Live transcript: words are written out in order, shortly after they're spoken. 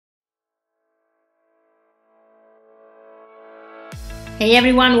Hey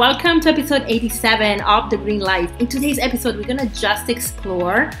everyone, welcome to episode 87 of The Green Life. In today's episode, we're gonna just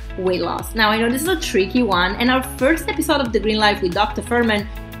explore weight loss. Now, I know this is a tricky one, and our first episode of The Green Life with Dr. Furman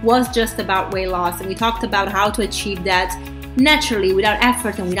was just about weight loss, and we talked about how to achieve that naturally, without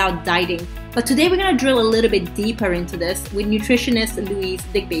effort and without dieting. But today we're gonna drill a little bit deeper into this with nutritionist Louise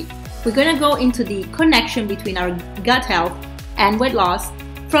Digby. We're gonna go into the connection between our gut health and weight loss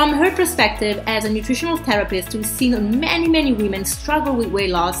from her perspective as a nutritional therapist who's seen many women struggle with weight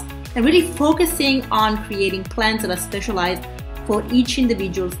loss and really focusing on creating plans that are specialized for each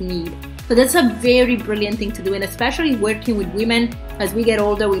individual's need. So that's a very brilliant thing to do, and especially working with women. As we get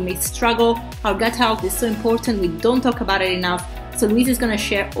older, we may struggle. Our gut health is so important, we don't talk about it enough. So Louise is going to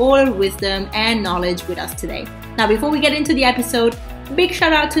share all her wisdom and knowledge with us today. Now, before we get into the episode, big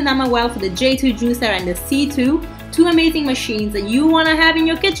shout out to Nama Well for the J2 juicer and the C2, two amazing machines that you want to have in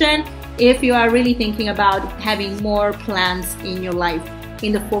your kitchen if you are really thinking about having more plants in your life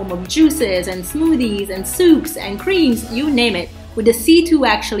in the form of juices and smoothies and soups and creams, you name it. With the C2,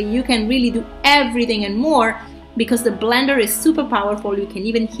 actually, you can really do everything and more because the blender is super powerful. You can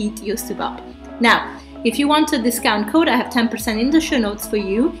even heat your soup up. Now, if you want a discount code, I have 10% in the show notes for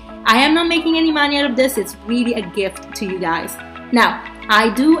you. I am not making any money out of this. It's really a gift to you guys. Now,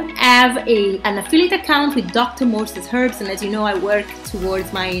 I do have an affiliate account with Dr. Morse's Herbs, and as you know, I work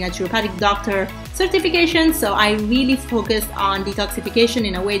towards my naturopathic doctor certification, so I really focus on detoxification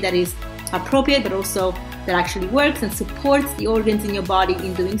in a way that is appropriate, but also that actually works and supports the organs in your body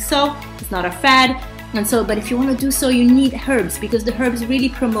in doing so. It's not a fad. And so, but if you want to do so, you need herbs because the herbs really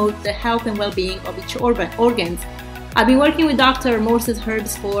promote the health and well-being of each organs. I've been working with Dr. Morse's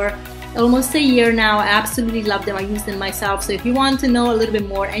Herbs for almost a year now. I absolutely love them. I use them myself. So if you want to know a little bit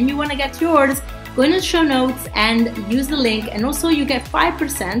more and you want to get yours, go in the show notes and use the link. And also you get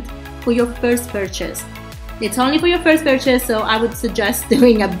 5% for your first purchase. It's only for your first purchase, so I would suggest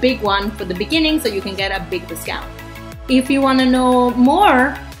doing a big one for the beginning so you can get a big discount. If you want to know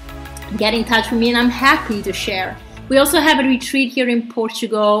more, get in touch with me and I'm happy to share. We also have a retreat here in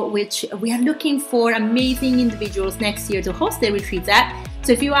Portugal, which we are looking for amazing individuals next year to host their retreats at.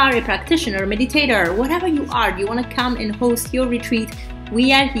 So if you are a practitioner, meditator, whatever you are, you want to come and host your retreat,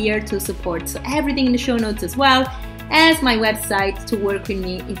 we are here to support. So everything in the show notes as well as my website to work with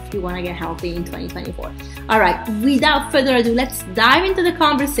me if you want to get healthy in 2024. All right, without further ado, let's dive into the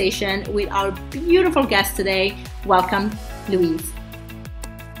conversation with our beautiful guest today. Welcome, Louise.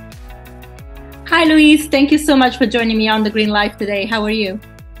 Hi, Louise. Thank you so much for joining me on The Green Life today. How are you?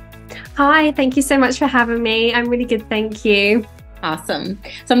 Hi, thank you so much for having me. I'm really good, thank you. Awesome.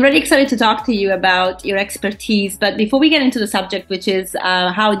 So I'm really excited to talk to you about your expertise. But before we get into the subject, which is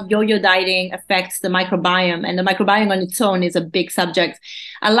how yo-yo dieting affects the microbiome, and the microbiome on its own is a big subject,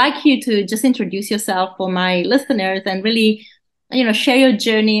 I'd like you to just introduce yourself for my listeners and really, share your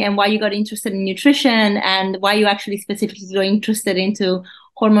journey and why you got interested in nutrition and why you actually specifically got interested into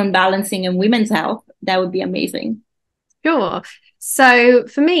hormone balancing and women's health. That would be amazing. Sure. So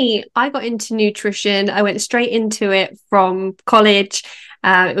for me, I got into nutrition. I went straight into it from college.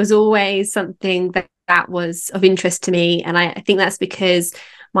 It was always something that was of interest to me. And I think that's because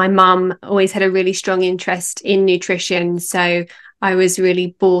my mum always had a really strong interest in nutrition. So I was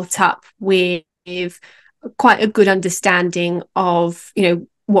really brought up with quite a good understanding of,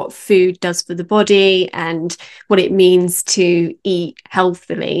 what food does for the body and what it means to eat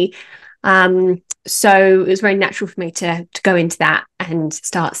healthily. So it was very natural for me to go into that and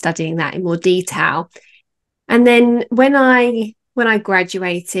start studying that in more detail. And then when I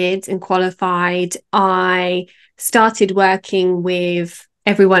graduated and qualified, I started working with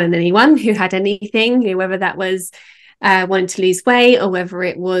everyone and anyone who had anything, whether that was wanting to lose weight or whether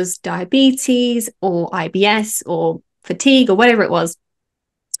it was diabetes or IBS or fatigue or whatever it was.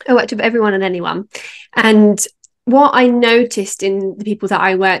 I worked with everyone and anyone. And what I noticed in the people that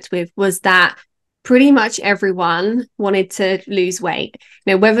I worked with was that pretty much everyone wanted to lose weight.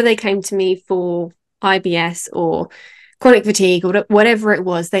 Whether they came to me for IBS or chronic fatigue or whatever it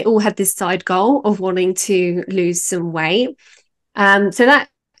was, they all had this side goal of wanting to lose some weight. So that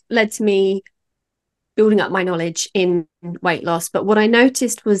led to me building up my knowledge in weight loss. But what I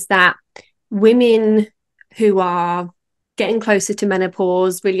noticed was that women who are getting closer to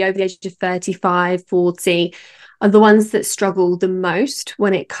menopause, really over the age of 35, 40, are the ones that struggle the most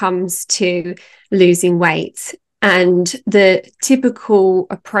when it comes to losing weight. And the typical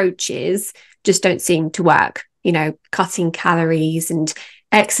approaches just don't seem to work. Cutting calories and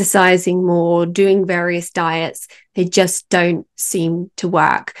exercising more, doing various diets, they just don't seem to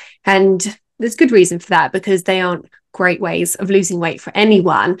work. And there's good reason for that because they aren't great ways of losing weight for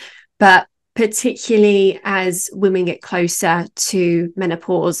anyone. But particularly as women get closer to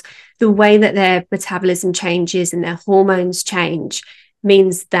menopause, the way that their metabolism changes and their hormones change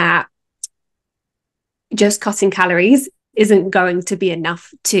means that just cutting calories isn't going to be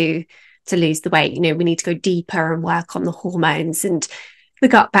enough to lose the weight. You know, we need to go deeper and work on the hormones and the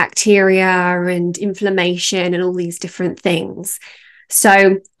gut bacteria and inflammation and all these different things.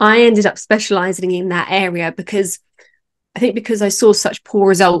 So I ended up specializing in that area because I saw such poor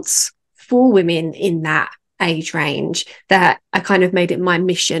results for women in that age range, that I kind of made it my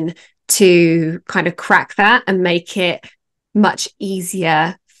mission to kind of crack that and make it much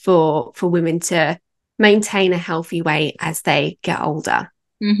easier for women to maintain a healthy weight as they get older.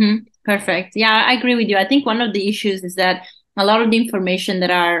 Mm-hmm. Perfect. Yeah, I agree with you. I think one of the issues is that a lot of the information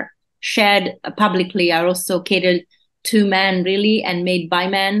that are shared publicly are also catered to men, really, and made by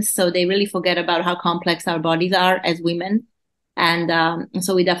men. So they really forget about how complex our bodies are as women. And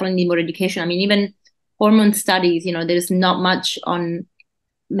so we definitely need more education. I mean, even hormone studies, you know, there's not much on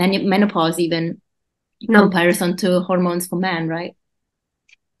menopause, even in comparison to hormones for men, right?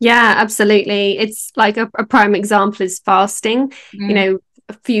 Yeah, absolutely. It's like a prime example is fasting. You know,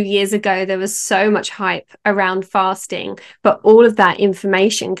 a few years ago, there was so much hype around fasting, but all of that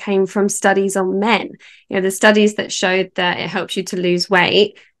information came from studies on men. You know, the studies that showed that it helps you to lose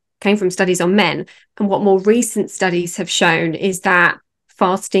weight came from studies on men. And what more recent studies have shown is that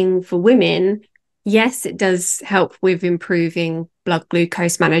fasting for women, yes, it does help with improving blood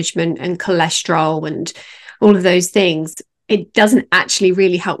glucose management and cholesterol and all of those things. It doesn't actually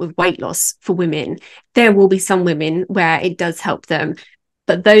really help with weight loss for women. There will be some women where it does help them,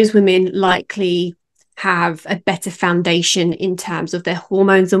 but those women likely have a better foundation in terms of their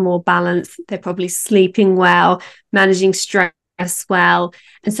hormones are more balanced. They're probably sleeping well, managing stress well.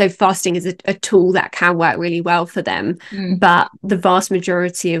 And so fasting is a tool that can work really well for them. But the vast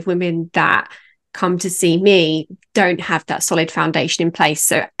majority of women that come to see me don't have that solid foundation in place.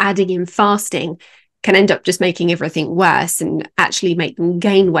 So adding in fasting can end up just making everything worse and actually make them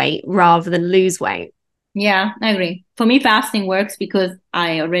gain weight rather than lose weight. Yeah, I agree. For me, fasting works because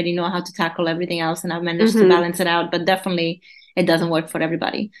I already know how to tackle everything else and I've managed to balance it out, but definitely it doesn't work for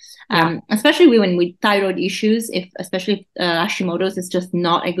everybody. Especially women with thyroid issues, especially Hashimoto's, is just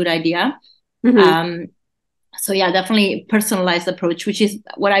not a good idea. So yeah, definitely personalized approach, which is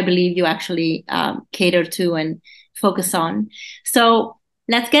what I believe you actually cater to and focus on. So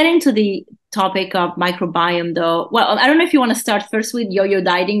let's get into the topic of microbiome, though. Well, I don't know if you want to start first with yo-yo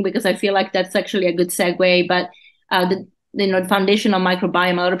dieting, because I feel like that's actually a good segue. But the foundation of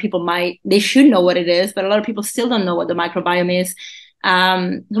microbiome, a lot of people they should know what it is, but a lot of people still don't know what the microbiome is.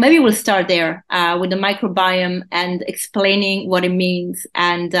 So maybe we'll start there with the microbiome and explaining what it means,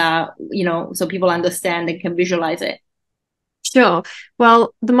 and so people understand and can visualize it. Sure.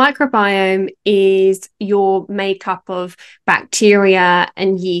 Well, the microbiome is your makeup of bacteria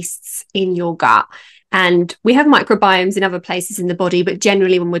and yeasts in your gut. And we have microbiomes in other places in the body, but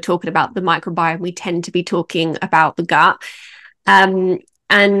generally when we're talking about the microbiome, we tend to be talking about the gut.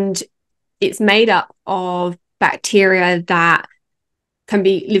 And it's made up of bacteria that can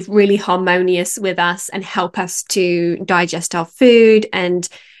live really harmonious with us and help us to digest our food and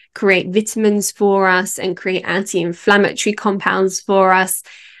create vitamins for us and create anti-inflammatory compounds for us.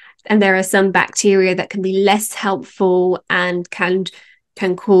 And there are some bacteria that can be less helpful and can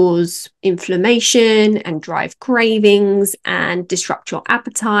cause inflammation and drive cravings and disrupt your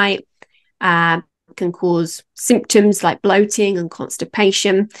appetite, can cause symptoms like bloating and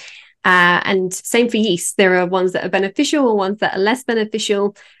constipation. And same for yeast. There are ones that are beneficial or ones that are less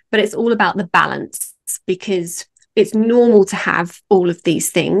beneficial, but it's all about the balance, because it's normal to have all of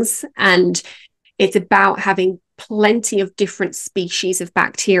these things. And it's about having plenty of different species of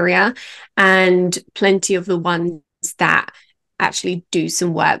bacteria and plenty of the ones that actually do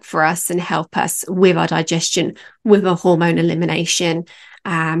some work for us and help us with our digestion, with our hormone elimination,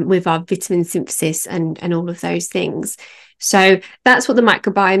 with our vitamin synthesis and all of those things. So that's what the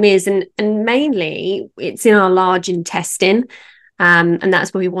microbiome is. And mainly it's in our large intestine. And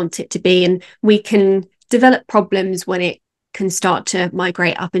that's where we want it to be. And we can develop problems when it can start to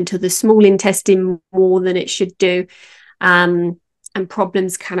migrate up into the small intestine more than it should do. And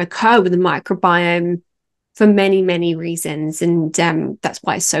problems can occur with the microbiome for many, many reasons. And that's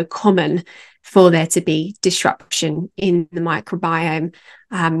why it's so common for there to be disruption in the microbiome.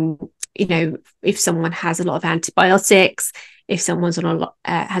 If someone has a lot of antibiotics, if someone's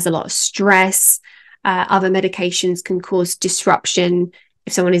has a lot of stress, other medications can cause disruption.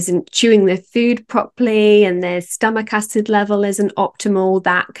 If someone isn't chewing their food properly and their stomach acid level isn't optimal,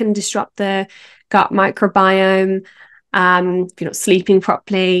 that can disrupt the gut microbiome. If you're not sleeping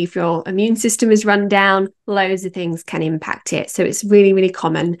properly, if your immune system is run down, loads of things can impact it. So it's really, really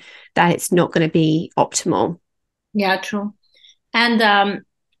common that it's not going to be optimal. Yeah, true. And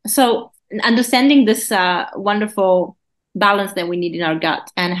so understanding this wonderful balance that we need in our gut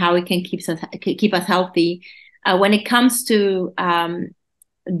and how it can keep us healthy when it comes to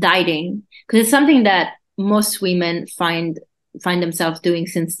dieting, because it's something that most women find themselves doing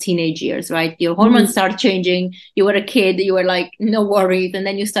since teenage years, right? Your hormones start changing. You were a kid, you were like, no worries. And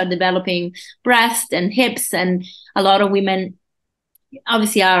then you start developing breasts and hips. And a lot of women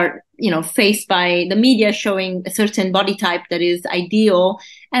obviously are, faced by the media showing a certain body type that is ideal.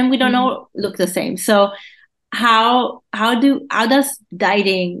 And we don't all look the same. So how does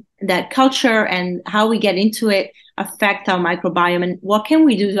dieting, that culture and how we get into it, affect our microbiome, and what can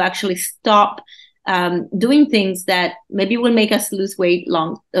we do to actually stop doing things that maybe will make us lose weight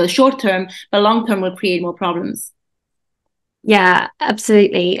short term, but long term will create more problems? Yeah,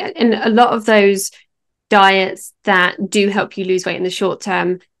 absolutely. And a lot of those diets that do help you lose weight in the short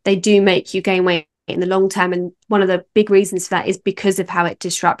term, they do make you gain weight in the long term. And one of the big reasons for that is because of how it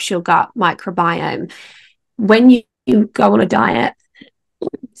disrupts your gut microbiome. When you go on a diet,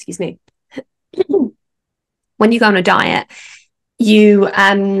 excuse me, when you go on a diet, you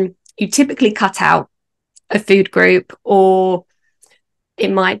typically cut out a food group, or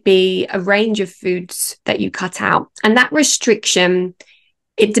it might be a range of foods that you cut out. And that restriction,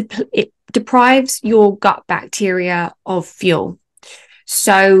 it deprives your gut bacteria of fuel.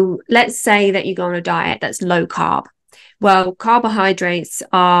 So let's say that you go on a diet that's low carb. Well, carbohydrates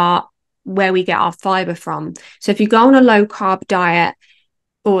are where we get our fiber from. So if you go on a low carb diet,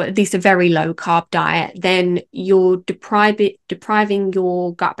 or at least a very low carb diet, then you're depriving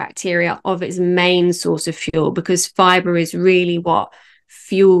your gut bacteria of its main source of fuel, because fiber is really what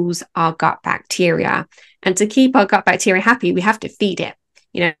fuels our gut bacteria. And to keep our gut bacteria happy, we have to feed it.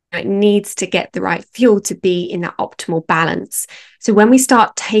 It needs to get the right fuel to be in that optimal balance. So when we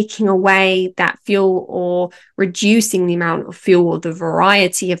start taking away that fuel or reducing the amount of fuel or the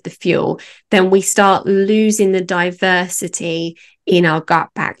variety of the fuel, then we start losing the diversity in our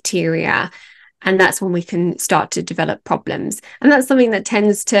gut bacteria. And that's when we can start to develop problems. And that's something that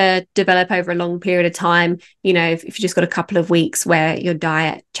tends to develop over a long period of time. If you've just got a couple of weeks where your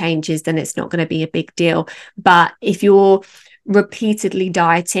diet changes, then it's not going to be a big deal. But if you're repeatedly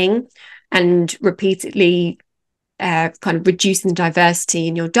dieting and repeatedly kind of reducing the diversity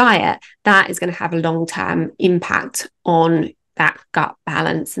in your diet, that is going to have a long-term impact on that gut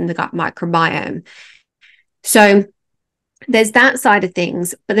balance and the gut microbiome. So there's that side of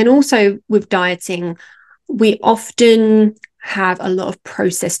things. But then also with dieting, we often have a lot of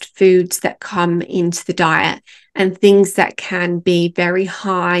processed foods that come into the diet, and things that can be very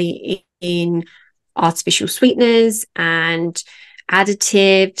high in artificial sweeteners and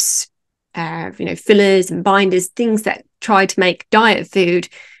additives, fillers and binders, things that try to make diet food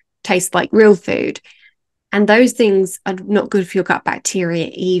taste like real food. And those things are not good for your gut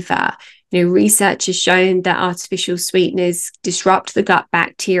bacteria either. Research has shown that artificial sweeteners disrupt the gut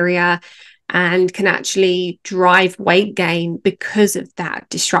bacteria and can actually drive weight gain because of that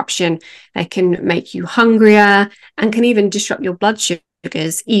disruption. They can make you hungrier and can even disrupt your blood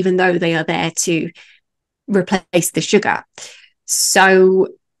sugars, even though they are there to replace the sugar. So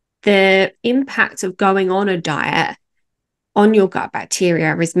the impact of going on a diet on your gut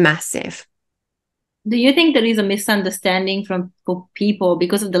bacteria is massive. Do you think there is a misunderstanding for people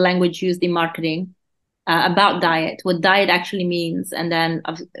because of the language used in marketing about diet, what diet actually means? And then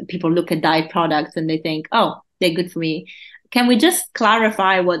people look at diet products and they think, oh, they're good for me. Can we just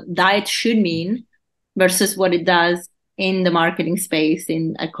clarify what diet should mean versus what it does in the marketing space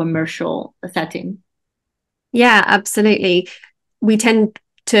in a commercial setting? Yeah, absolutely. We tend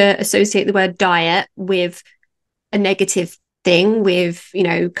to associate the word diet with a negative thing, with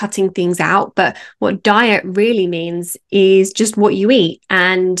cutting things out, but what diet really means is just what you eat.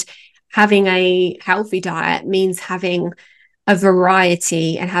 And having a healthy diet means having a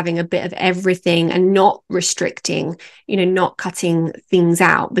variety and having a bit of everything, and not restricting, not cutting things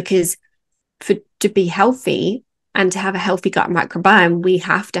out, because to be healthy and to have a healthy gut microbiome, we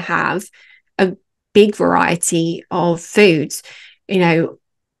have to have a big variety of foods,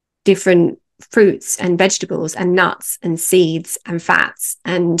 different fruits and vegetables and nuts and seeds and fats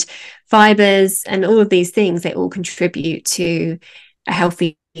and fibers and all of these things. They all contribute to a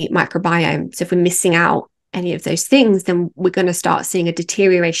healthy microbiome. So if we're missing out any of those things, then we're going to start seeing a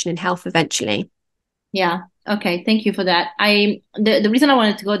deterioration in health eventually. Yeah. Okay. Thank you for that. The reason I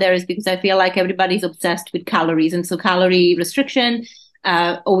wanted to go there is because I feel like everybody's obsessed with calories, and so calorie restriction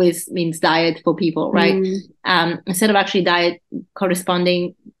always means diet for people, right? Instead of actually diet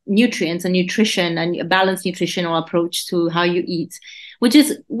corresponding nutrients and nutrition and a balanced nutritional approach to how you eat,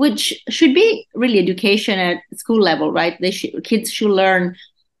 which should be really education at school level, right? Kids should learn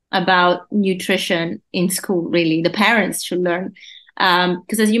about nutrition in school. Really, the parents should learn,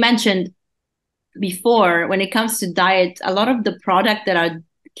 because as you mentioned before, when it comes to diet, a lot of the product that are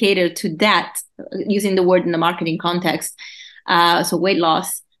catered to that, using the word in the marketing context, so weight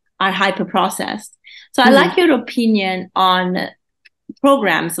loss, are hyper processed. So I like your opinion on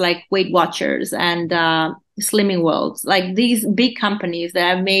programs like Weight Watchers and Slimming Worlds, like these big companies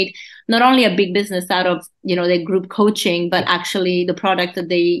that have made not only a big business out of, you know, their group coaching, but actually the product that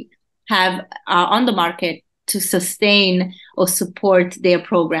they have on the market to sustain or support their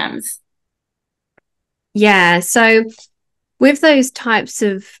programs. Yeah. So with those types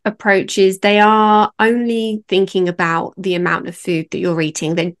of approaches, they are only thinking about the amount of food that you're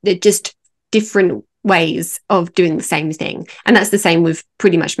eating. They're just different ways of doing the same thing. And that's the same with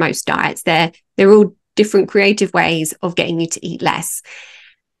pretty much most diets. They're all different creative ways of getting you to eat less.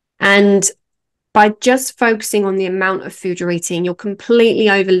 And by just focusing on the amount of food you're eating, you're completely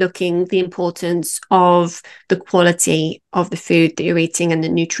overlooking the importance of the quality of the food that you're eating and the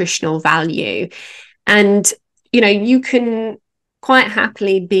nutritional value. And, you know, you can quite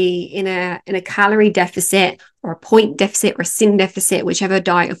happily be in a calorie deficit or a point deficit or a sin deficit, whichever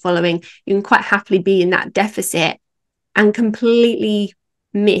diet you're following. You can quite happily be in that deficit and completely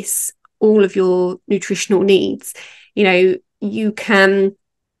miss all of your nutritional needs. You know, you can,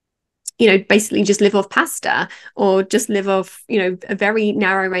 you know, basically just live off pasta or just live off, you know, a very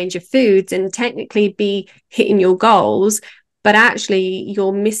narrow range of foods and technically be hitting your goals, but actually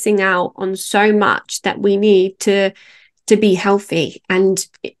you're missing out on so much that we need to be healthy and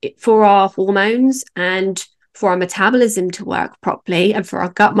for our hormones and for our metabolism to work properly and for our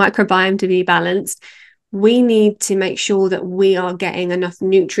gut microbiome to be balanced. We need to make sure that we are getting enough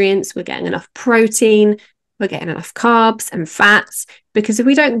nutrients, we're getting enough protein, we're getting enough carbs and fats, because if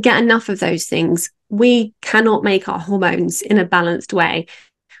we don't get enough of those things, we cannot make our hormones in a balanced way.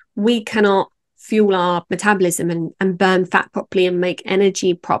 We cannot fuel our metabolism and burn fat properly and make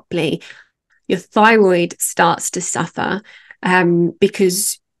energy properly. Your thyroid starts to suffer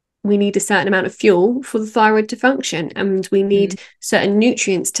because we need a certain amount of fuel for the thyroid to function, and we need certain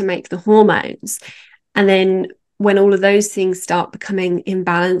nutrients to make the hormones. And then when all of those things start becoming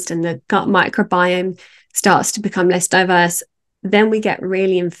imbalanced and the gut microbiome starts to become less diverse, then we get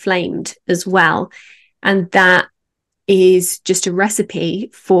really inflamed as well. And that is just a recipe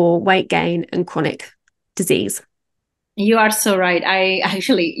for weight gain and chronic disease. You are so right. I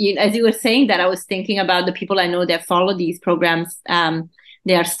actually, as you were saying that, I was thinking about the people I know that follow these programs.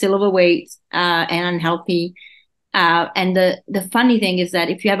 They are still overweight and unhealthy. And the funny thing is that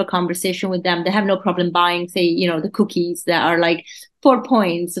if you have a conversation with them, they have no problem buying, say, you know, the cookies that are like 4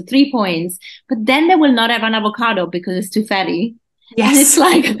 points or 3 points, but then they will not have an avocado because it's too fatty. Yes.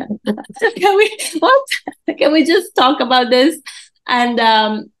 And it's like, can we just talk about this?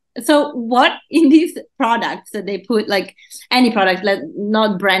 And so what in these products that they put, like any product,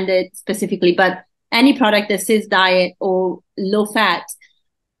 not branded specifically, but any product that says diet or low fat,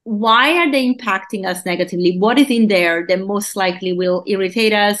 why are they impacting us negatively? What is in there that most likely will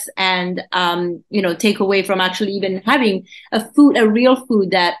irritate us and, you know, take away from actually even having a real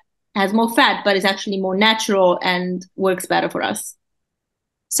food that has more fat, but is actually more natural and works better for us?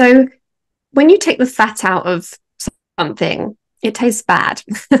 So when you take the fat out of something, it tastes bad.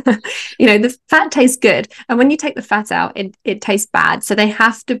 You know, the fat tastes good. And when you take the fat out, it tastes bad. So they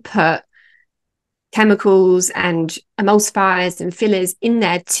have to put chemicals and emulsifiers and fillers in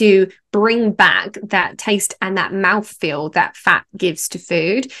there to bring back that taste and that mouthfeel that fat gives to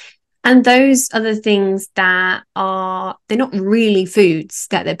food. And those are the things that they're not really foods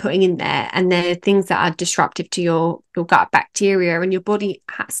that they're putting in there. And they're things that are disruptive to your gut bacteria, and your body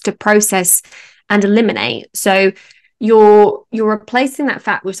has to process and eliminate. So you're replacing that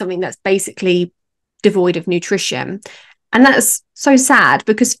fat with something that's basically devoid of nutrition. And that's so sad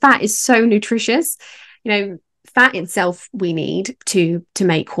because fat is so nutritious. You know, fat itself we need to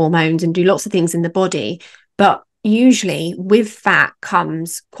make hormones and do lots of things in the body. But usually with fat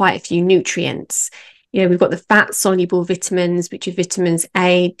comes quite a few nutrients. You know, we've got the fat soluble vitamins, which are vitamins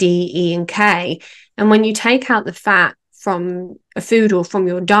A, D, E, and K. And when you take out the fat from a food or from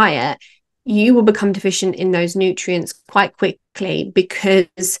your diet, you will become deficient in those nutrients quite quickly,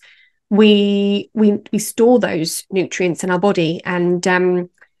 because we store those nutrients in our body. And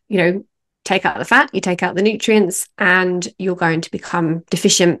you know, take out the fat, you take out the nutrients, and you're going to become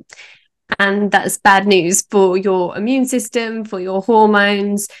deficient. And that's bad news for your immune system, for your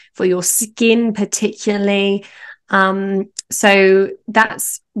hormones, for your skin, particularly. So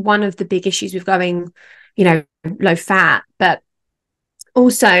that's one of the big issues with going, low fat. But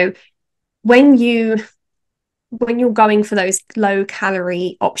also, when you're going for those low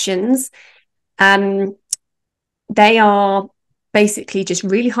calorie options, they are basically just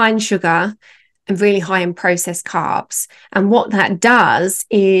really high in sugar and really high in processed carbs. And what that does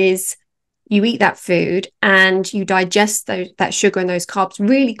is you eat that food and you digest that sugar and those carbs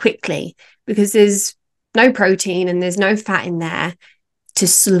really quickly, because there's no protein and there's no fat in there to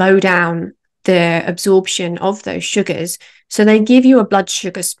slow down the absorption of those sugars. So they give you a blood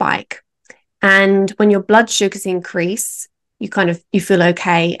sugar spike. And when your blood sugars increase, you feel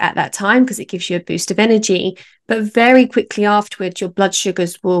okay at that time because it gives you a boost of energy. But very quickly afterwards, your blood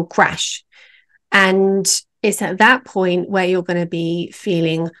sugars will crash. And it's at that point where you're going to be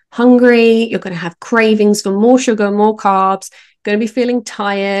feeling hungry. You're going to have cravings for more sugar, more carbs, going to be feeling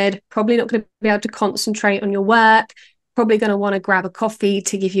tired, probably not going to be able to concentrate on your work, probably going to want to grab a coffee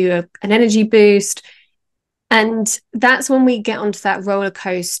to give you an energy boost. And that's when we get onto that roller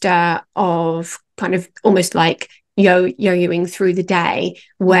coaster of kind of almost like yo-yoing through the day,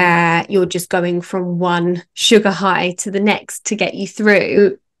 where you're just going from one sugar high to the next to get you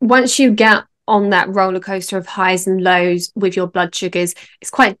through. Once you get on that roller coaster of highs and lows with your blood sugars, it's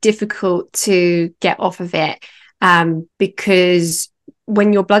quite difficult to get off of it, because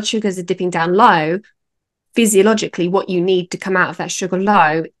when your blood sugars are dipping down low, physiologically what you need to come out of that sugar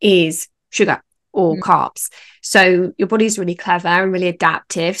low is sugar or carbs. So your body's really clever and really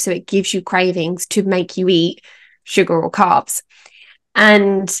adaptive, so it gives you cravings to make you eat sugar or carbs.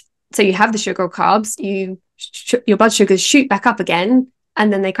 And so you have the sugar or carbs, your blood sugars shoot back up again,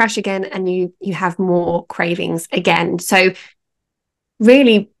 and then they crash again, and you have more cravings again. So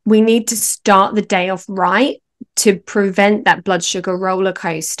really, we need to start the day off right to prevent that blood sugar roller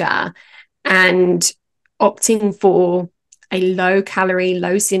coaster. And opting for a low calorie,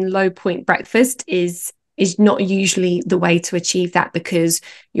 low sin, low point breakfast is not usually the way to achieve that, because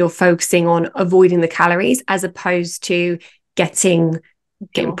you're focusing on avoiding the calories as opposed to getting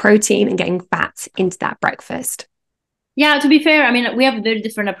protein and getting fat into that breakfast. Yeah, to be fair, I mean, we have very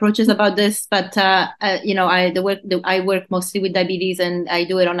different approaches about this, but I work mostly with diabetes, and I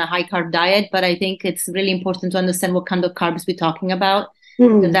do it on a high carb diet. But I think it's really important to understand what kind of carbs we're talking about.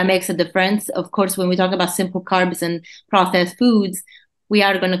 That makes a difference. Of course, when we talk about simple carbs and processed foods, we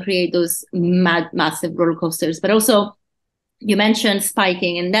are going to create those massive roller coasters. But also, you mentioned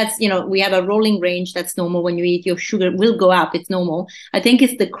spiking, and that's, we have a rolling range. That's normal. When you eat, your sugar will go up. It's normal. I think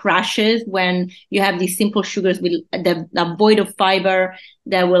it's the crashes when you have these simple sugars with the void of fiber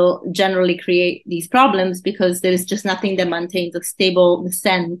that will generally create these problems, because there is just nothing that maintains a stable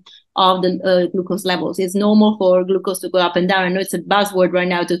descent of the glucose levels. It's normal for glucose to go up and down. I know it's a buzzword right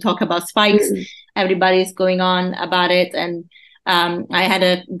now to talk about spikes. Everybody's going on about it. And I had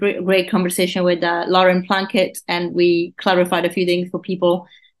a great conversation with Lauren Plunkett, and we clarified a few things for people,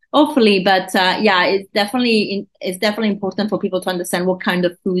 hopefully. But it's definitely important for people to understand what kind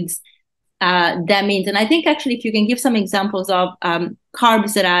of foods that means. And I think actually, if you can give some examples of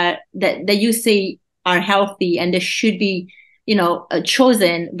carbs that you say are healthy and they should be,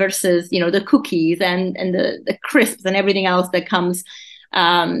 chosen versus, the cookies and the crisps and everything else that comes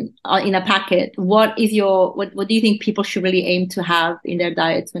in a packet. What do you think people should really aim to have in their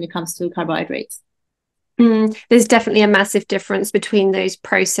diets when it comes to carbohydrates? There's definitely a massive difference between those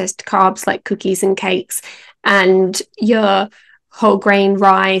processed carbs like cookies and cakes and your whole grain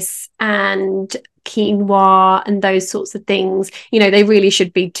rice and quinoa and those sorts of things. They really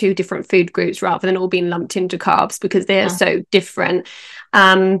should be two different food groups rather than all being lumped into carbs, because they're so different.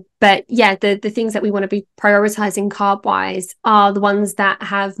 But yeah, the things that we want to be prioritizing carb wise are the ones that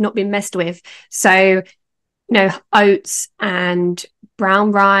have not been messed with. So, oats and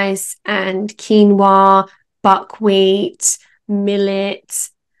brown rice and quinoa, buckwheat, millet,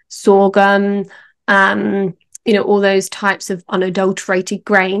 sorghum, all those types of unadulterated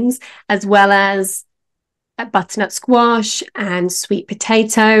grains, as well as butternut squash and sweet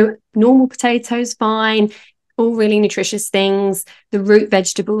potato. Normal potatoes, fine. All really nutritious things. The root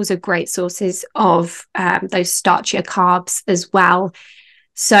vegetables are great sources of those starchier carbs as well.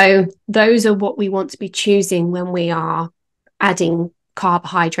 So those are what we want to be choosing when we are adding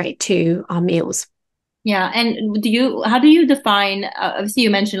carbohydrate to our meals. Yeah. And how do you define, obviously you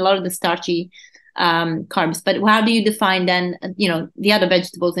mentioned a lot of the starchy carbs, but how do you define then, the other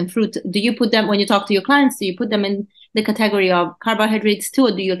vegetables and fruit? Do you put them, when you talk to your clients, do you put them in the category of carbohydrates too,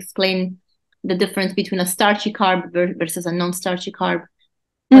 or do you explain the difference between a starchy carb versus a non-starchy carb?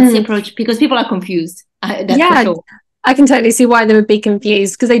 What's the approach? Because people are confused. That's for Yeah, sure. I can totally see why they would be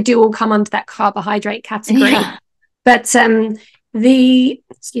confused, because they do all come under that carbohydrate category. Yeah. But the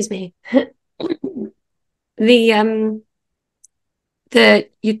excuse me, the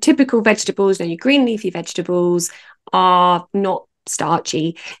your typical vegetables, your green leafy vegetables, are not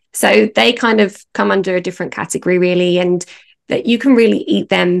starchy, so they kind of come under a different category, really, and that you can really eat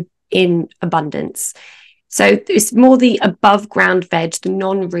them in abundance. So it's more the above ground veg, the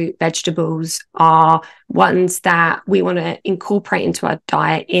non-root vegetables are ones that we want to incorporate into our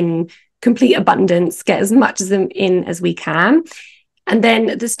diet in complete abundance, get as much of them in as we can. And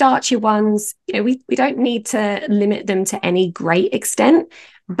then the starchy ones, we don't need to limit them to any great extent,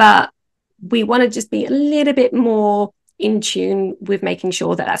 but we want to just be a little bit more in tune with making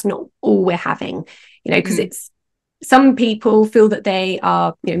sure that that's not all we're having, because it's some people feel that they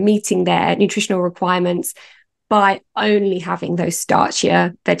are meeting their nutritional requirements by only having those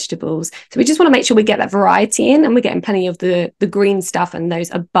starchier vegetables. So we just want to make sure we get that variety in, and we're getting plenty of the green stuff and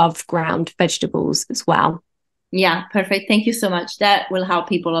those above ground vegetables as well. Yeah, perfect. Thank you so much. That will help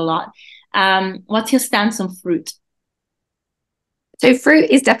people a lot. What's your stance on fruit? So fruit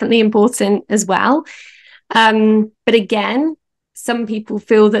is definitely important as well. But again, some people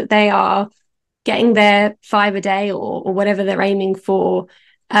feel that they are getting their 5 a day or whatever they're aiming for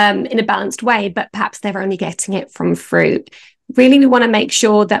in a balanced way, but perhaps they're only getting it from fruit. Really, we want to make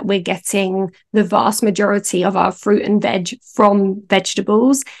sure that we're getting the vast majority of our fruit and veg from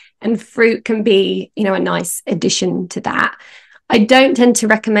vegetables, and fruit can be, a nice addition to that. I don't tend to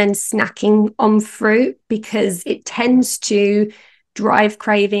recommend snacking on fruit because it tends to drive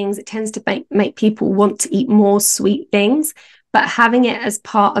cravings. It tends to make people want to eat more sweet things. But having it as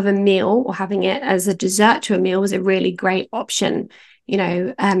part of a meal or having it as a dessert to a meal is a really great option.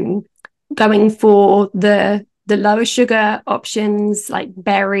 Going for the lower sugar options like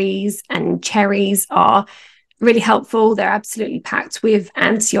berries and cherries are really helpful. They're absolutely packed with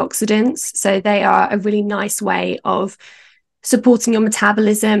antioxidants, so they are a really nice way of supporting your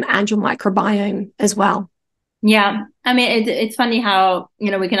metabolism and your microbiome as well. Yeah, I mean, it's funny how,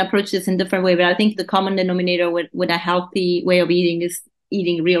 we can approach this in different way, but I think the common denominator with a healthy way of eating is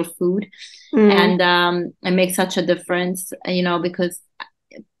eating real food. And it makes such a difference, because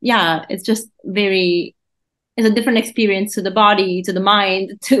yeah, it's just it's a different experience to the body, to the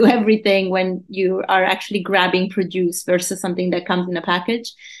mind, to everything when you are actually grabbing produce versus something that comes in a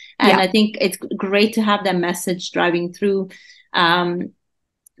package. And I think it's great to have that message driving through,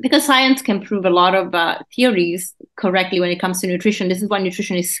 because science can prove a lot of theories correctly when it comes to nutrition. This is why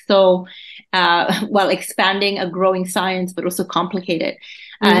nutrition is so expanding, a growing science, but also complicated.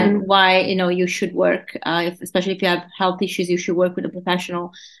 And why you should work, especially if you have health issues, you should work with a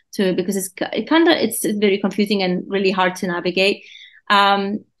professional too, because it's very confusing and really hard to navigate.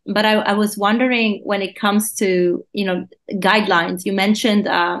 But I was wondering, when it comes to guidelines, you mentioned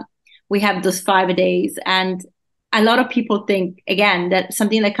we have those 5 a days, and a lot of people think, again, that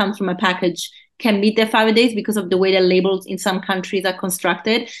something that comes from a package can meet their 5 a days because of the way the labels in some countries are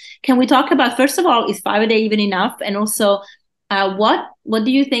constructed. Can we talk about, first of all, is 5 a day even enough? And also, what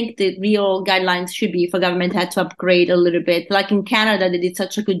do you think the real guidelines should be if a government had to upgrade a little bit? Like in Canada, they did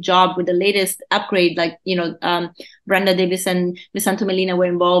such a good job with the latest upgrade. Like, Brenda Davis and Visanto Melina were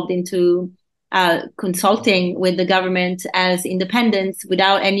involved into consulting with the government as independents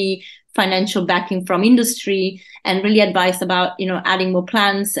without any financial backing from industry, and really advised about adding more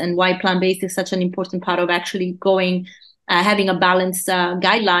plants, and why plant-based is such an important part of actually having a balanced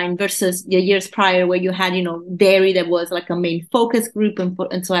guideline versus the years prior where you had dairy that was like a main focus group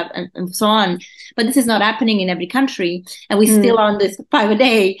and so on. But this is not happening in every country, and we still on this 5 a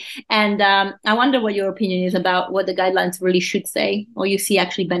day. And I wonder what your opinion is about what the guidelines really should say, or you see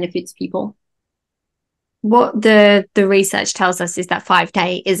actually benefits people. What the research tells us is that 5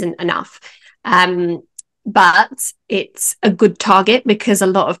 day isn't enough. But it's a good target because a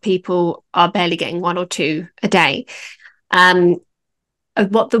lot of people are barely getting 1 or 2 a day.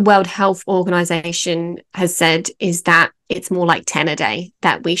 What the World Health Organization has said is that it's more like 10 a day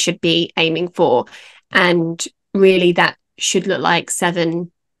that we should be aiming for. And really that should look like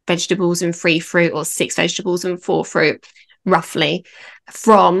 7 vegetables and 3 fruit, or 6 vegetables and 4 fruit, roughly,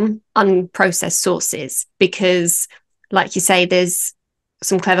 from unprocessed sources. Because like you say, there's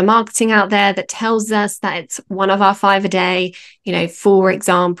some clever marketing out there that tells us that it's one of our 5 a day. For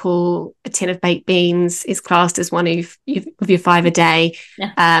example, a tin of baked beans is classed as one of your 5 a day.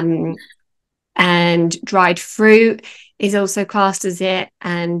 Yeah. And dried fruit is also classed as it,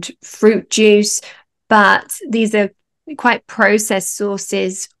 and fruit juice. But these are quite processed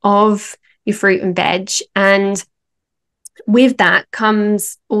sources of your fruit and veg. And with that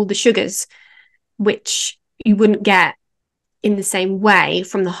comes all the sugars, which you wouldn't get in the same way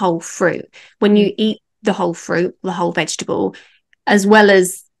from the whole fruit. When you eat the whole fruit, the whole vegetable, as well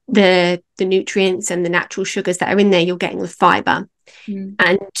as the nutrients and the natural sugars that are in there, you're getting the fiber.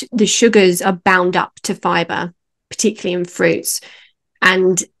 And the sugars are bound up to fiber, particularly in fruits.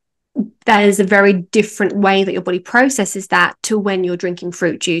 And there's a very different way that your body processes that to when you're drinking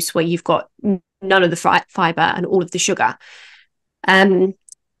fruit juice, where you've got none of the fiber and all of the sugar. And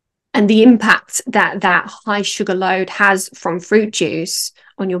the impact that high sugar load has from fruit juice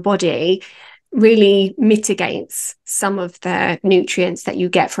on your body really mitigates some of the nutrients that you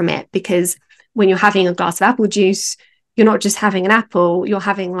get from it, because when you're having a glass of apple juice, you're not just having an apple, you're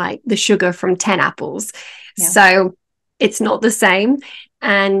having like the sugar from 10 apples. Yeah. So it's not the same.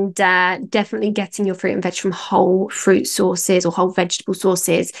 And definitely getting your fruit and veg from whole fruit sources or whole vegetable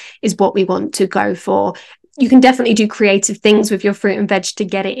sources is what we want to go for. You can definitely do creative things with your fruit and veg to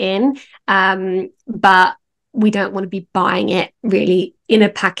get it in, but we don't want to be buying it really in a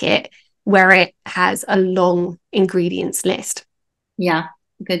packet where it has a long ingredients list. Yeah,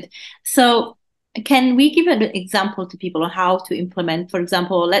 good. So can we give an example to people on how to implement, for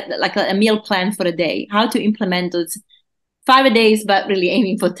example, like a meal plan for a day, how to implement those 5 a days, but really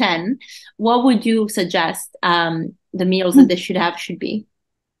aiming for 10? What would you suggest the meals that they should be?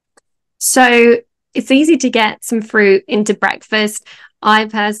 So it's easy to get some fruit into breakfast. I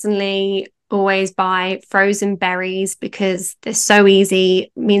personally always buy frozen berries because they're so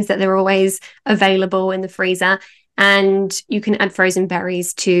easy. It means that they're always available in the freezer, and you can add frozen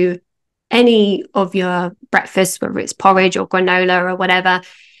berries to any of your breakfasts, whether it's porridge or granola or whatever.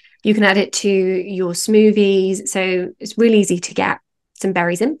 You can add it to your smoothies. So it's really easy to get some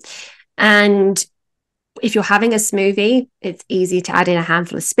berries in. And if you're having a smoothie, it's easy to add in a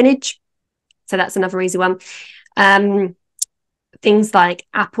handful of spinach. So that's another easy one. Things like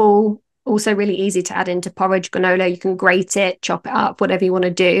apple, also really easy to add into porridge, granola. You can grate it, chop it up, whatever you want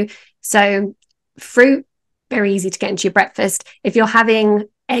to do. So fruit, very easy to get into your breakfast. If you're having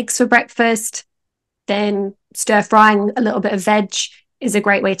eggs for breakfast, then stir frying a little bit of veg is a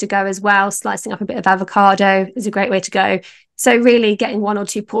great way to go as well. Slicing up a bit of avocado is a great way to go. So really getting 1 or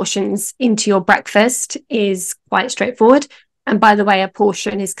 2 portions into your breakfast is quite straightforward. And by the way, a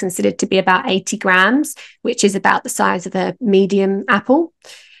portion is considered to be about 80 grams, which is about the size of a medium apple.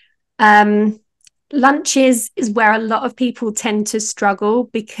 Lunches is where a lot of people tend to struggle,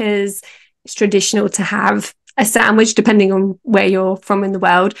 because it's traditional to have a sandwich depending on where you're from in the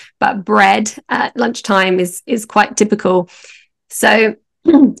world, but bread at lunchtime is quite typical. So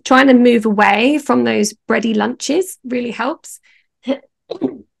trying to move away from those bready lunches really helps.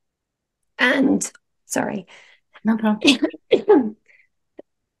 And sorry. No problem.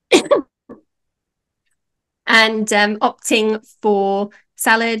 And opting for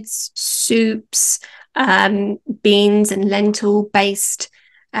salads, soups, beans and lentil based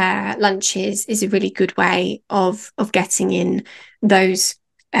lunches is a really good way of getting in those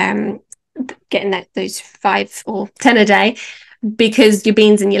those 5 or 10 a day, because your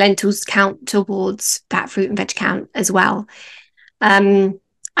beans and your lentils count towards that fruit and veg count as well.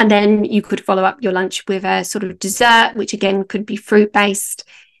 And then you could follow up your lunch with a sort of dessert, which again could be fruit based.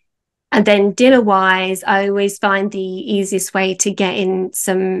 And then dinner wise, I always find the easiest way to get in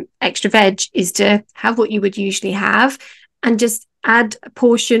some extra veg is to have what you would usually have and just add a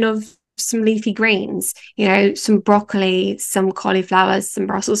portion of some leafy greens, you know, some broccoli, some cauliflower, some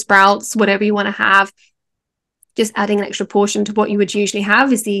Brussels sprouts, whatever you want to have. Just adding an extra portion to what you would usually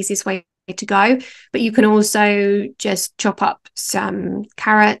have is the easiest way to go. But you can also just chop up some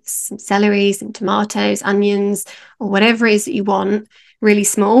carrots, some celery, some tomatoes, onions, or whatever it is that you want, really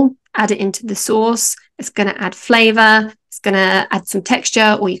small. Add it into the sauce. It's going to add flavor. It's going to add some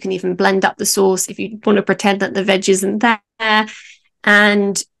texture, or you can even blend up the sauce if you want to pretend that the veg isn't there.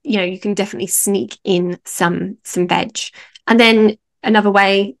 And, you know, you can definitely sneak in some veg. And then another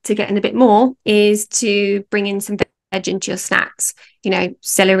way to get in a bit more is to bring in some veg into your snacks. You know,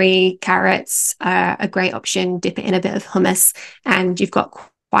 celery, carrots are a great option. Dip it in a bit of hummus, and you've got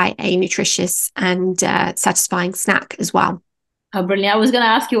quite a nutritious and satisfying snack as well. Oh, brilliant. I was going to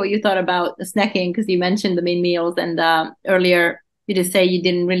ask you what you thought about snacking, because you mentioned the main meals, and earlier you did say you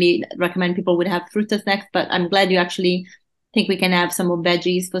didn't really recommend people would have fruit as snacks, but I'm glad you actually think we can have some more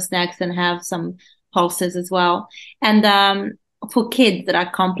veggies for snacks and have some pulses as well. And for kids that are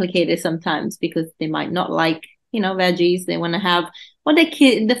complicated sometimes because they might not like, you know, veggies, they want to have what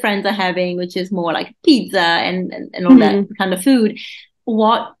the friends are having, which is more like pizza and all that kind of food.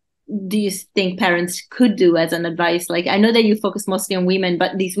 What do you think parents could do as an advice? Like, I know that you focus mostly on women,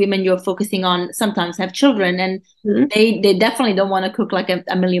 but these women you're focusing on sometimes have children, and they definitely don't want to cook like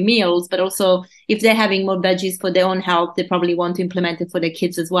a million meals, but also if they're having more veggies for their own health, they probably want to implement it for their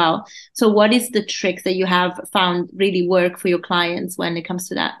kids as well. So what is the tricks that you have found really work for your clients when it comes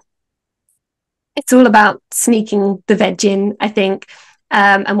to that? It's all about sneaking the veg in, I think.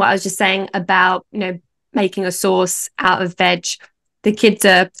 And what I was just saying about, making a sauce out of veg, the kids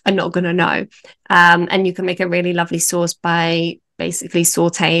are not going to know. And you can make a really lovely sauce by basically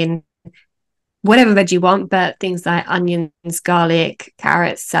sauteing whatever veg you want, but things like onions, garlic,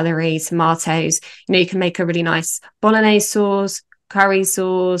 carrots, celery, tomatoes. You can make a really nice bolognese sauce, curry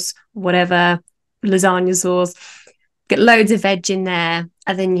sauce, whatever, lasagna sauce. Get loads of veg in there,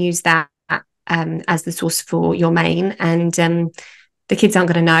 and then use that as the sauce for your main. And the kids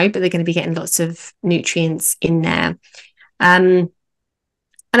aren't going to know, but they're going to be getting lots of nutrients in there.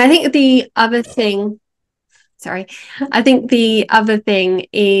 And I think the other thing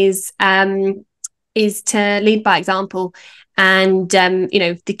is to lead by example. And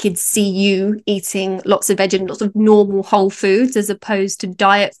the kids see you eating lots of veg and lots of normal whole foods as opposed to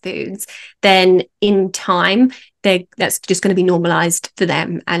diet foods, then in time that's just going to be normalized for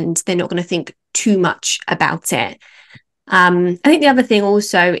them, and they're not going to think too much about it. I think the other thing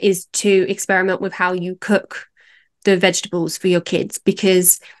also is to experiment with how you cook the vegetables for your kids,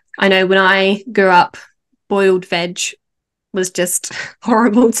 because I know when I grew up, boiled veg was just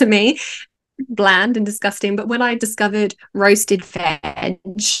horrible to me, bland and disgusting. But when I discovered roasted veg,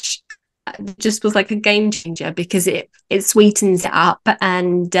 it just was like a game changer, because it sweetens it up,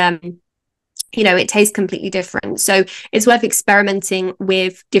 and it tastes completely different. So it's worth experimenting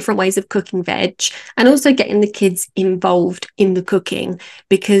with different ways of cooking veg, and also getting the kids involved in the cooking,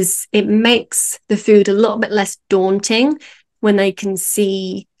 because it makes the food a little bit less daunting when they can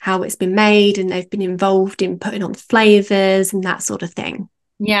see how it's been made and they've been involved in putting on flavors and that sort of thing.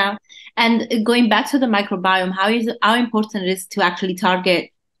 Yeah. And going back to the microbiome, how important it is to actually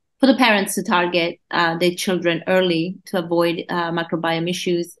for the parents to target their children early to avoid microbiome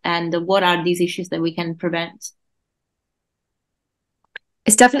issues, and what are these issues that we can prevent?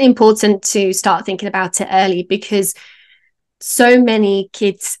 It's definitely important to start thinking about it early, because so many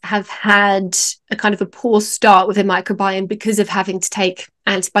kids have had a kind of a poor start with their microbiome because of having to take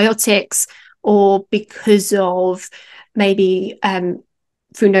antibiotics, or because of maybe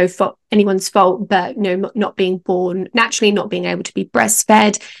through no fault, anyone's fault, but not being born naturally, not being able to be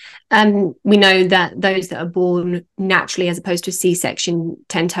breastfed. We know that those that are born naturally, as opposed to a C-section,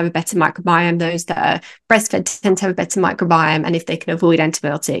 tend to have a better microbiome. Those that are breastfed tend to have a better microbiome, and if they can avoid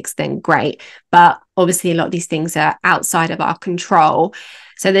antibiotics, then great. But obviously, a lot of these things are outside of our control.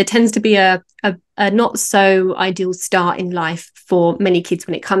 So there tends to be a not so ideal start in life for many kids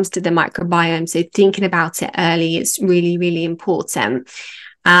when it comes to the microbiome. So thinking about it early is really, really important.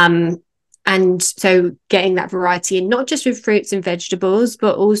 And so getting that variety in, not just with fruits and vegetables,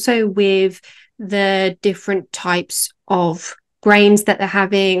 but also with the different types of grains that they're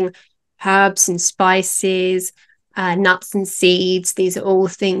having, herbs and spices, nuts and seeds. These are all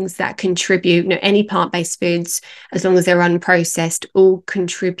things that contribute, any plant-based foods, as long as they're unprocessed, all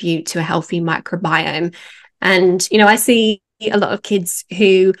contribute to a healthy microbiome. And, I see a lot of kids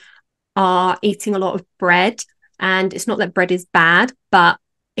who are eating a lot of bread, and it's not that bread is bad, but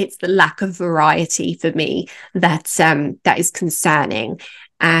it's the lack of variety for me that is concerning.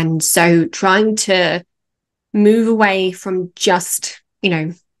 And so trying to move away from just,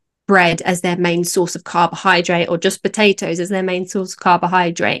 bread as their main source of carbohydrate, or just potatoes as their main source of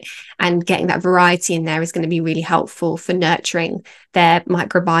carbohydrate, and getting that variety in there is going to be really helpful for nurturing their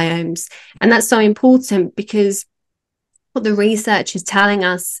microbiomes. And that's so important, because what the research is telling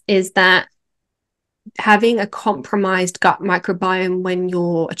us is that having a compromised gut microbiome when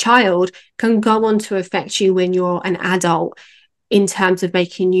you're a child can go on to affect you when you're an adult, in terms of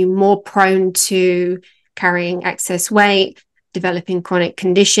making you more prone to carrying excess weight, developing chronic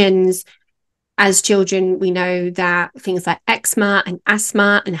conditions. As children, we know that things like eczema and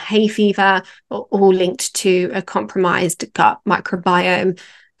asthma and hay fever are all linked to a compromised gut microbiome,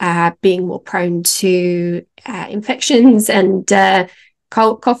 being more prone to infections and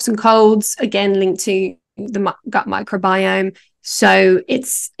coughs and colds, again linked to the gut microbiome. So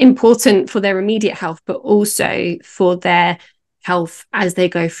it's important for their immediate health, but also for their health as they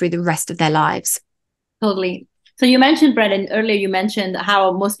go through the rest of their lives. Totally. So you mentioned bread, and earlier you mentioned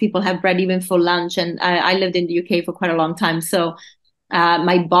how most people have bread even for lunch. And I lived in the UK for quite a long time. So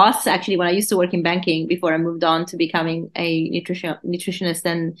my boss, actually, when I used to work in banking before I moved on to becoming a nutritionist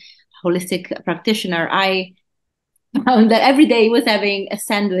and holistic practitioner, found that every day he was having a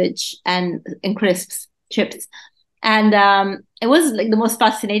sandwich and crisps, chips. And it was like the most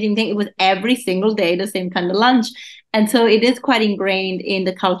fascinating thing. It was every single day the same kind of lunch. And so it is quite ingrained in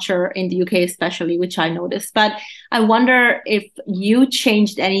the culture in the UK, especially, which I noticed. But I wonder if you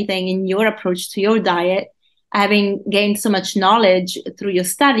changed anything in your approach to your diet, having gained so much knowledge through your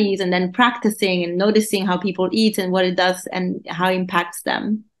studies and then practicing and noticing how people eat and what it does and how it impacts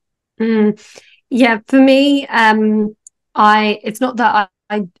them. Mm. Yeah, for me, I it's not that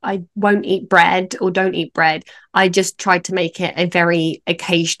I won't eat bread or don't eat bread. I just tried to make it a very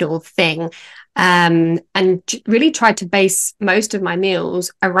occasional thing. And really tried to base most of my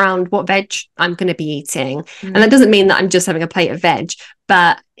meals around what veg I'm going to be eating. And that doesn't mean that I'm just having a plate of veg,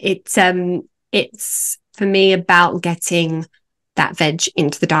 but it's for me about getting that veg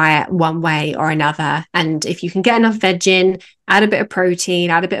into the diet one way or another. And if you can get enough veg in, add a bit of protein,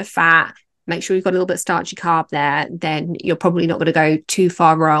 add a bit of fat, make sure you've got a little bit of starchy carb there, then you're probably not going to go too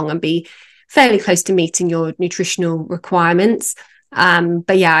far wrong and be fairly close to meeting your nutritional requirements.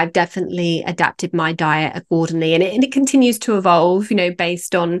 But yeah, I've definitely adapted my diet accordingly, and it continues to evolve,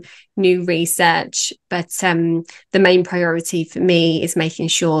 based on new research. But the main priority for me is making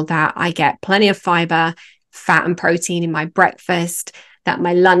sure that I get plenty of fiber, fat and protein in my breakfast, that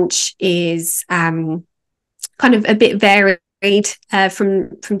my lunch is kind of a bit varied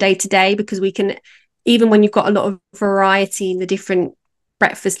from day to day, because we can, even when you've got a lot of variety in the different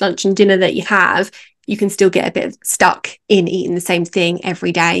breakfast, lunch and dinner that you have, you can still get a bit stuck in eating the same thing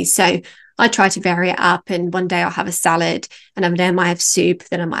every day. So I try to vary it up, and one day I'll have a salad, another day I might have soup,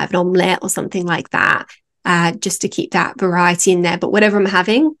 then I might have an omelette or something like that, just to keep that variety in there. But whatever I'm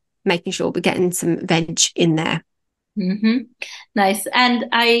having, making sure we're getting some veg in there. Mm-hmm. Nice. And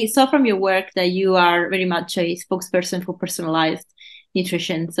I saw from your work that you are very much a spokesperson for personalized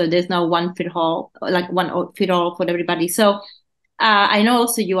nutrition. So there's no one fit all, like one fit all for everybody. So I know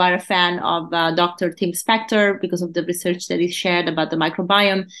also you are a fan of Dr. Tim Spector because of the research that he shared about the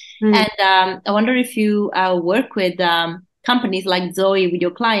microbiome. And I wonder if you work with companies like Zoe with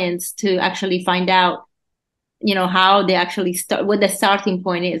your clients to actually find out, how they actually start, what the starting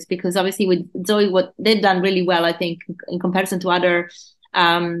point is, because obviously with Zoe, what they've done really well, I think, in comparison to other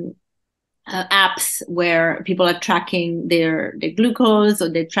apps where people are tracking their glucose or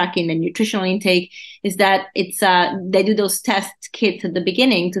they're tracking their nutritional intake, is that it's they do those test kits at the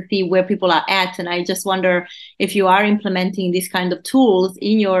beginning to see where people are at. And I just wonder if you are implementing these kind of tools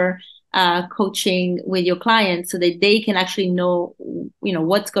in your coaching with your clients so that they can actually know,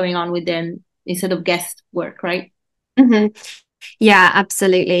 what's going on with them instead of guesswork, right? Mm-hmm. Yeah,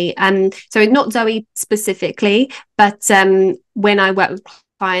 absolutely. So not Zoe specifically, but when I work with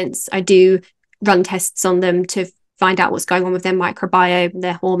clients, I do run tests on them to find out what's going on with their microbiome,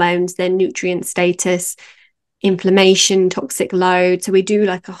 their hormones, their nutrient status, inflammation, toxic load. So we do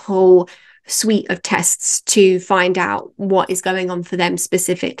like a whole suite of tests to find out what is going on for them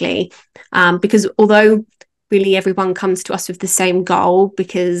specifically. Because although really everyone comes to us with the same goal,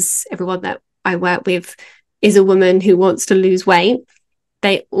 because everyone that I work with is a woman who wants to lose weight,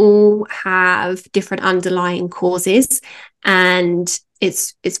 they all have different underlying causes. And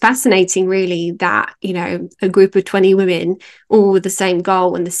it's fascinating really that, a group of 20 women all with the same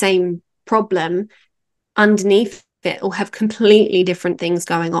goal and the same problem, underneath it all have completely different things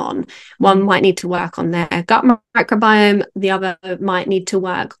going on. One might need to work on their gut microbiome, the other might need to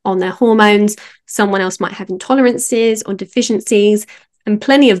work on their hormones, someone else might have intolerances or deficiencies, and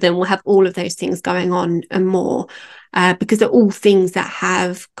plenty of them will have all of those things going on and more, because they're all things that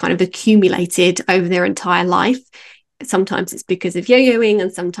have kind of accumulated over their entire life. Sometimes it's because of yo-yoing,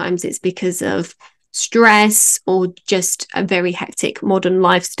 and sometimes it's because of stress or just a very hectic modern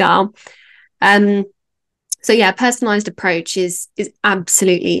lifestyle. So yeah, personalized approach is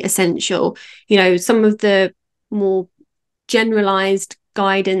absolutely essential. Some of the more generalized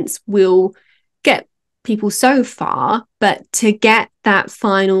guidance will get people so far, but to get that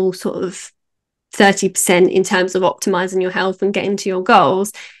final sort of 30% in terms of optimizing your health and getting to your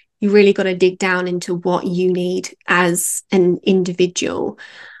goals, you really got to dig down into what you need as an individual.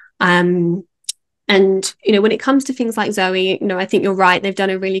 And when it comes to things like Zoe, I think you're right, they've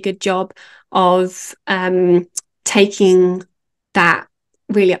done a really good job of taking that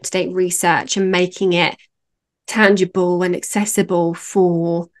really up-to-date research and making it tangible and accessible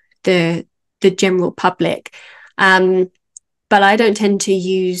for the general public. But I don't tend to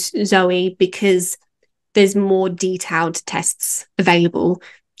use Zoe because there's more detailed tests available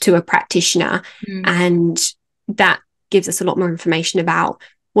to a practitioner, and that gives us a lot more information about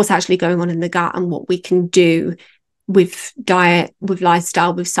what's actually going on in the gut and what we can do with diet, with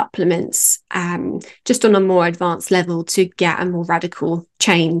lifestyle, with supplements, just on a more advanced level to get a more radical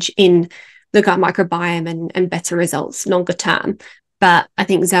change in the gut microbiome and better results longer term. But I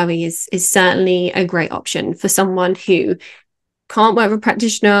think Zoe is certainly a great option for someone who can't work with a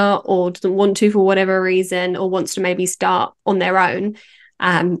practitioner or doesn't want to for whatever reason, or wants to maybe start on their own,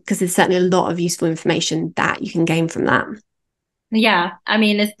 because there's certainly a lot of useful information that you can gain from that. Yeah, I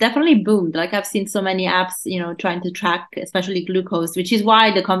mean, it's definitely boomed. Like I've seen so many apps, trying to track, especially glucose, which is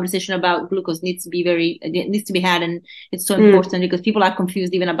why the conversation about glucose needs to be had, and it's so important because people are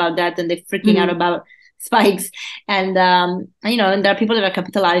confused even about that, and they're freaking out about spikes, and and there are people that are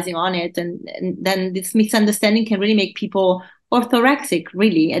capitalizing on it, and then this misunderstanding can really make people orthorexic,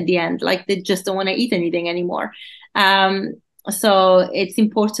 really, at the end, like they just don't want to eat anything anymore. So it's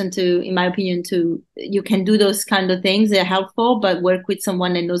important to, in my opinion, you can do those kind of things. They're helpful, but work with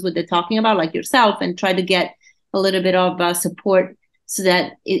someone that knows what they're talking about, like yourself, and try to get a little bit of support so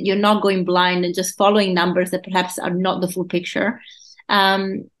that you're not going blind and just following numbers that perhaps are not the full picture.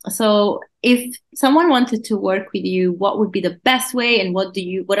 So if someone wanted to work with you, what would be the best way, and what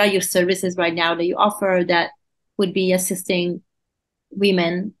are your services right now that you offer that would be assisting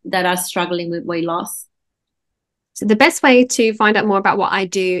women that are struggling with weight loss? So the best way to find out more about what I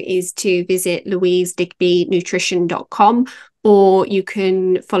do is to visit louisedigbynutrition.com, or you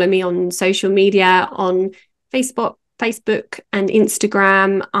can follow me on social media on Facebook and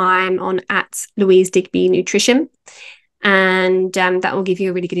Instagram. I'm on @louisedigbynutrition. And that will give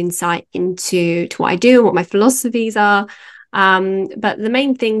you a really good insight into what I do and what my philosophies are. But the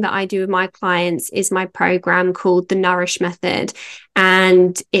main thing that I do with my clients is my program called the Nourish Method.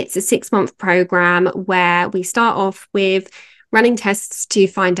 And it's a 6-month program where we start off with running tests to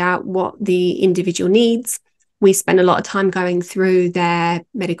find out what the individual needs. We spend a lot of time going through their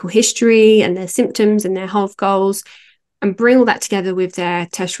medical history and their symptoms and their health goals, and bring all that together with their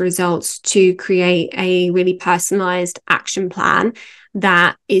test results to create a really personalized action plan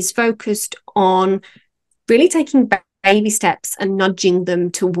that is focused on really taking baby steps and nudging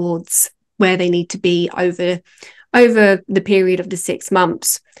them towards where they need to be over the period of the 6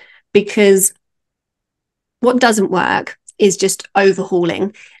 months. Because what doesn't work is just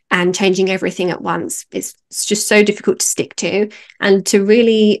overhauling and changing everything at once. It's just so difficult to stick to. And to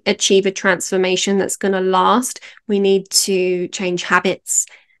really achieve a transformation that's going to last, we need to change habits,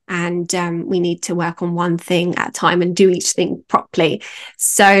 and we need to work on one thing at a time and do each thing properly.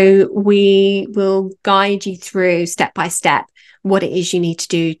 So we will guide you through step by step what it is you need to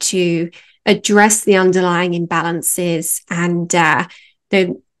do to address the underlying imbalances. And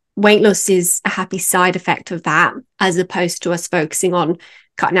the weight loss is a happy side effect of that, as opposed to us focusing on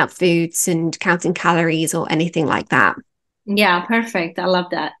cutting out foods and counting calories or anything like that. Yeah, perfect. I love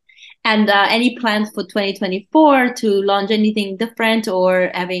that. And any plans for 2024 to launch anything different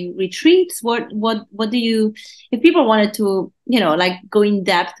or having retreats? What do you, if people wanted to, like go in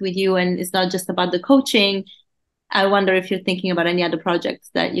depth with you and it's not just about the coaching, I wonder if you're thinking about any other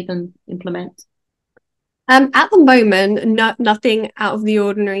projects that you can implement. At the moment, nothing out of the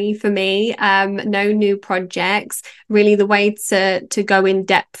ordinary for me. No new projects. Really, the way to go in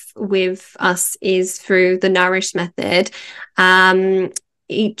depth with us is through the Nourish Method. I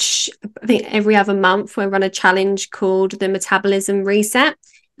think every other month, we run a challenge called the Metabolism Reset.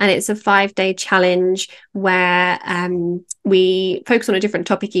 And it's a 5-day challenge where we focus on a different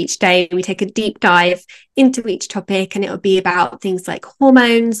topic each day. We take a deep dive into each topic, and it'll be about things like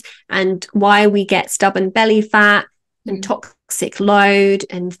hormones and why we get stubborn belly fat and toxic load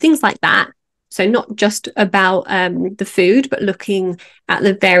and things like that. So not just about the food, but looking at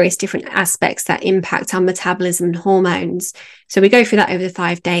the various different aspects that impact our metabolism and hormones. So we go through that over the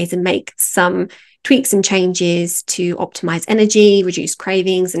 5 days and make some tweaks and changes to optimize energy, reduce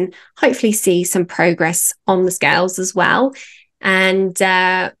cravings, and hopefully see some progress on the scales as well. And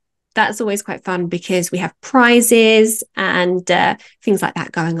that's always quite fun because we have prizes and things like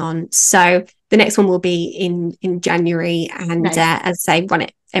that going on. So the next one will be in January, and nice. As I say, run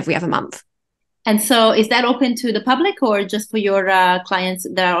it every other month. And so is that open to the public or just for your clients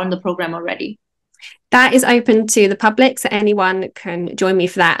that are on the program already? That is open to the public, so anyone can join me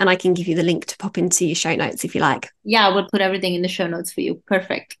for that, and I can give you the link to pop into your show notes if you like. Yeah, we'll put everything in the show notes for you.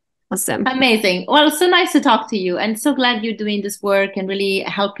 Perfect. Awesome. Amazing. Well, it's so nice to talk to you, and so glad you're doing this work and really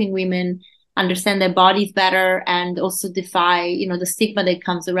helping women understand their bodies better, and also defy, the stigma that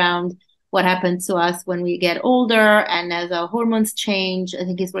comes around what happens to us when we get older and as our hormones change. I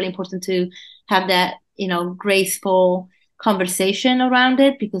think it's really important to have that, graceful conversation around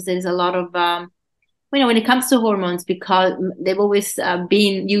it, because there is a lot of when it comes to hormones, because they've always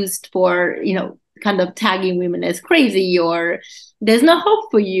been used for, kind of tagging women as crazy, or there's no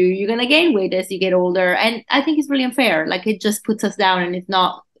hope for you, you're going to gain weight as you get older. And I think it's really unfair. Like, it just puts us down, and it's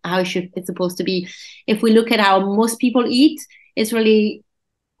not how it's supposed to be. If we look at how most people eat, it's really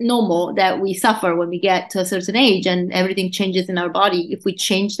normal that we suffer when we get to a certain age and everything changes in our body. If we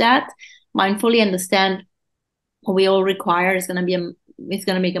change that mindfully, understand what we all require, it's going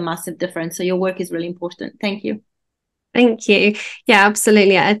to make a massive difference. So your work is really important. Thank you. Thank you. Yeah,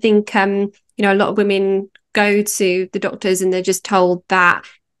 absolutely. I think a lot of women go to the doctors and they're just told that,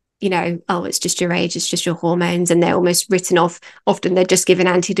 oh, it's just your age, it's just your hormones, and they're almost written off. Often they're just given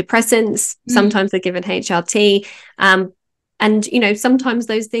antidepressants. Sometimes they're given HRT. And, sometimes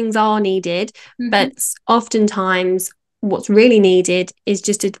those things are needed, but oftentimes what's really needed is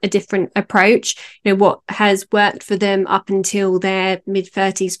just a different approach. What has worked for them up until their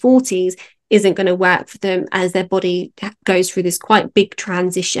mid-30s, 40s isn't going to work for them as their body goes through this quite big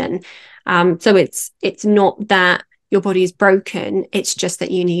transition. So it's not that your body is broken, it's just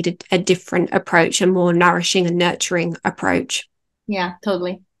that you need a different approach, a more nourishing and nurturing approach. Yeah,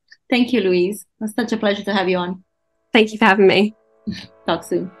 totally. Thank you, Louise. It was such a pleasure to have you on. Thank you for having me. Talk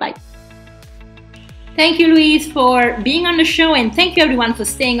soon. Bye. Thank you, Louise, for being on the show, and thank you everyone for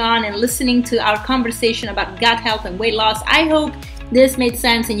staying on and listening to our conversation about gut health and weight loss. I hope this made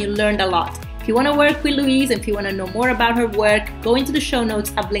sense and you learned a lot. If you want to work with Louise, and if you want to know more about her work, go into the show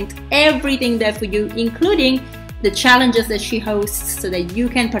notes. I've linked everything there for you, including the challenges that she hosts so that you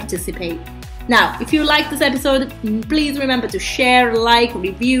can participate. Now, if you like this episode, please remember to share, like,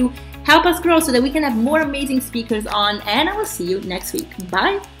 review, help us grow so that we can have more amazing speakers on, and I will see you next week.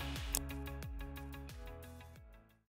 Bye.